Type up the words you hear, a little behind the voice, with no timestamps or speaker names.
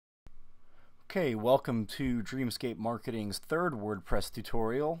Okay, welcome to Dreamscape Marketing's third WordPress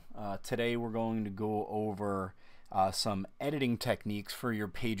tutorial. Today we're going to go over some editing techniques for your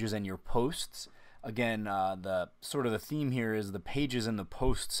pages and your posts. Again, the theme here is the pages and the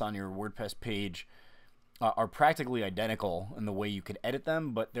posts on your WordPress page are practically identical in the way you could edit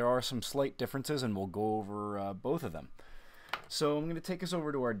them, but there are some slight differences, and we'll go over both of them. So I'm going to take us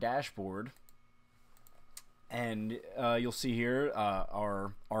over to our dashboard. And you'll see here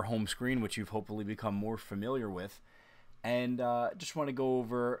our home screen, which you've hopefully become more familiar with. And just want to go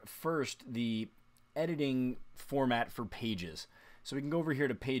over first the editing format for pages. So we can go over here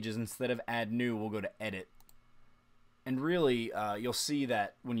to pages. Instead of add new, we'll go to edit. And really, you'll see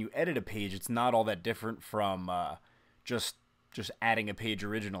that when you edit a page, it's not all that different from just adding a page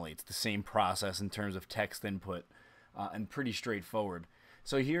originally. It's the same process in terms of text input and pretty straightforward.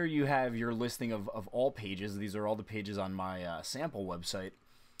 So here you have your listing of all pages. These are all the pages on my sample website.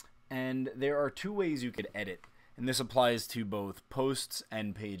 And there are two ways you could edit. And this applies to both posts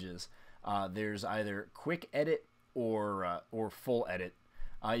and pages. There's either quick edit or full edit.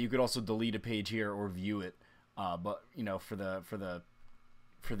 You could also delete a page here or view it. But you know, for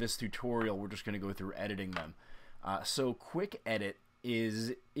this tutorial, we're just going to go through editing them. So quick edit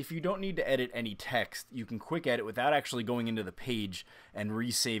is if you don't need to edit any text, you can quick edit without actually going into the page and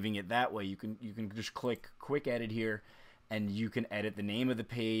resaving it that way. You can just click quick edit here, and you can edit the name of the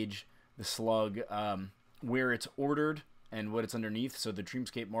page, the slug, where it's ordered, and what it's underneath. So the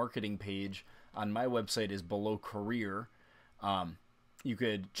Dreamscape Marketing page on my website is below career. You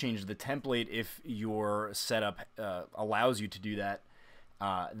could change the template if your setup allows you to do that.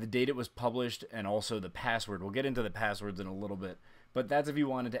 The date it was published, and also the password. We'll get into the passwords in a little bit. But that's if you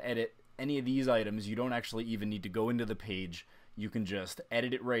wanted to edit any of these items. You don't actually even need to go into the page. You can just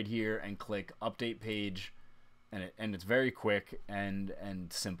edit it right here and click update page, and it's very quick and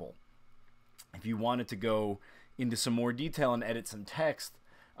simple. If you wanted to go into some more detail and edit some text,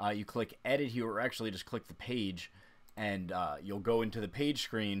 you click edit here, or actually just click the page, and you'll go into the page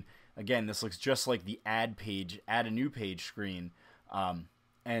screen. Again, this looks just like the add a new page screen,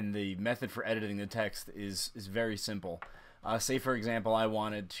 and the method for editing the text is very simple. Say, for example, I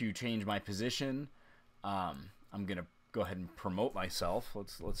wanted to change my position. I'm going to go ahead and promote myself.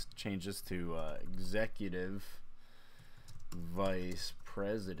 Let's change this to Executive Vice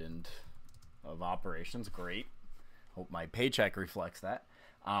President of Operations. Great. Hope my paycheck reflects that.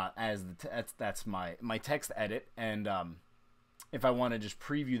 That's my text edit. And if I want to just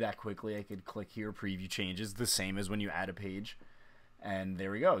preview that quickly, I could click here, preview changes, the same as when you add a page. And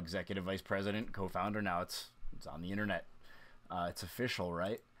there we go, Executive Vice President, co-founder. Now it's on the internet. It's official,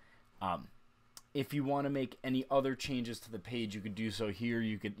 right? If you want to make any other changes to the page, you could do so here.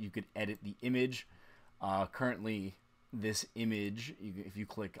 You could edit the image. Currently, this image, if you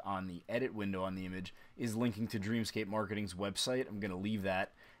click on the edit window on the image, is linking to Dreamscape Marketing's website. I'm going to leave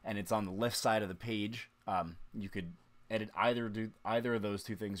that, and it's on the left side of the page. You could edit either of those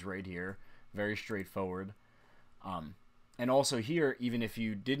two things right here. Very straightforward. And also here, even if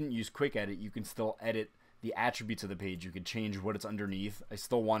you didn't use quick edit, you can still edit the attributes of the page. You could change what it's underneath. I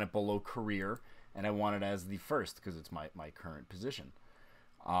still want it below career, and I want it as the first because it's my current position.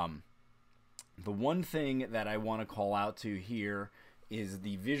 The one thing that I want to call out to here is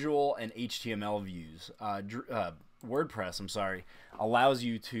the visual and HTML views. WordPress, allows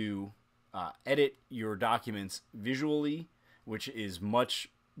you to edit your documents visually, which is much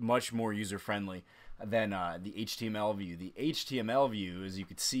more user-friendly than the HTML view. The HTML view, as you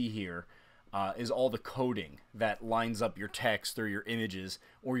could see here, is all the coding that lines up your text or your images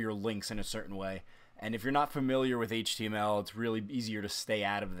or your links in a certain way. And if you're not familiar with HTML, it's really easier to stay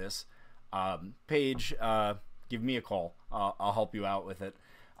out of this. Page, give me a call. I'll help you out with it.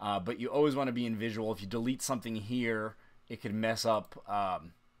 But you always want to be in visual. If you delete something here, it could mess up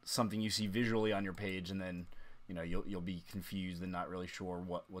something you see visually on your page, and then you'll be confused and not really sure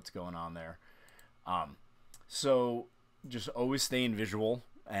what's going on there. So just always stay in visual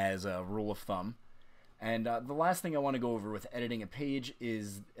as a rule of thumb. And the last thing I want to go over with editing a page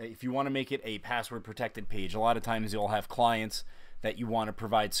is if you want to make it a password protected page. A lot of times you'll have clients that you want to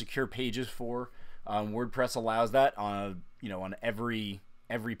provide secure pages for. WordPress allows that on every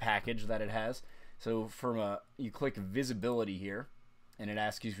package that it has. So you click visibility here, and it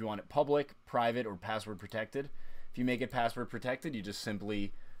asks you if you want it public, private, or password protected. If you make it password protected, you just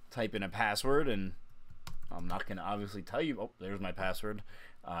simply type in a password, and I'm not going to obviously tell you. Oh, there's my password.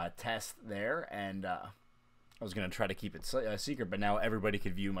 Test there, and I was going to try to keep it secret, but now everybody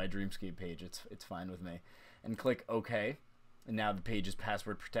could view my Dreamscape page. It's fine with me. And click OK, and now the page is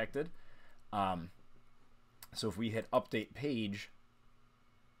password protected. So if we hit update page,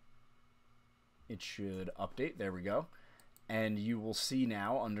 it should update. There we go. And you will see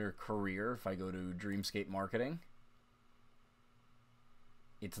now under career, if I go to Dreamscape Marketing,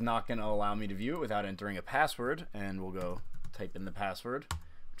 it's not going to allow me to view it without entering a password, and we'll go type in the password,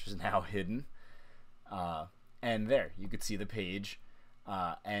 which is now hidden. And there, you could see the page,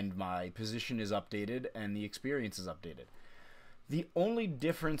 and my position is updated, and the experience is updated. The only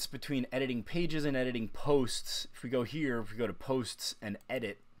difference between editing pages and editing posts, if we go here, if we go to posts and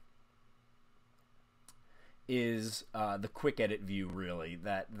edit, is the quick edit view, really,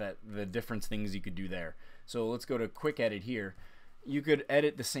 that the different things you could do there. So let's go to quick edit here. You could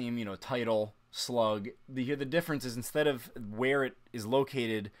edit the same, you know, title, slug. The difference is instead of where it is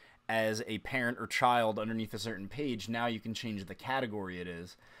located as a parent or child underneath a certain page, now you can change the category it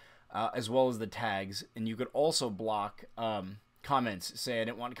is, as well as the tags. And you could also block comments. Say I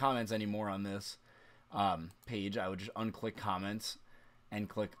didn't want comments anymore on this page. I would just unclick comments and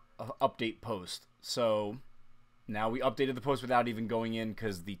click update post. So now we updated the post without even going in,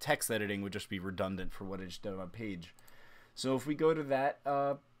 because the text editing would just be redundant for what it just did on a page. So if we go to that,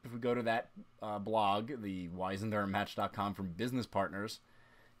 blog, the whyisn'ttthereamatch.com from business partners,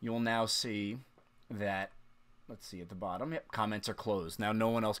 you'll now see that, let's see at the bottom, yep, comments are closed. Now no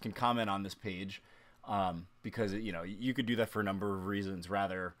one else can comment on this page, because you know, you could do that for a number of reasons.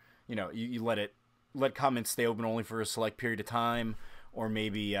 Rather, you know, you let comments stay open only for a select period of time, or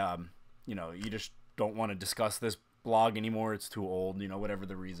maybe you know, you just don't want to discuss this blog anymore, it's too old, you know, whatever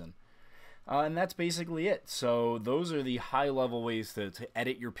the reason. And that's basically it. So those are the high-level ways to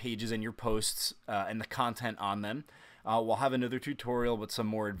edit your pages and your posts and the content on them. We'll have another tutorial with some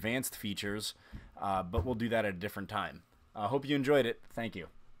more advanced features, but we'll do that at a different time. Hope you enjoyed it. Thank you.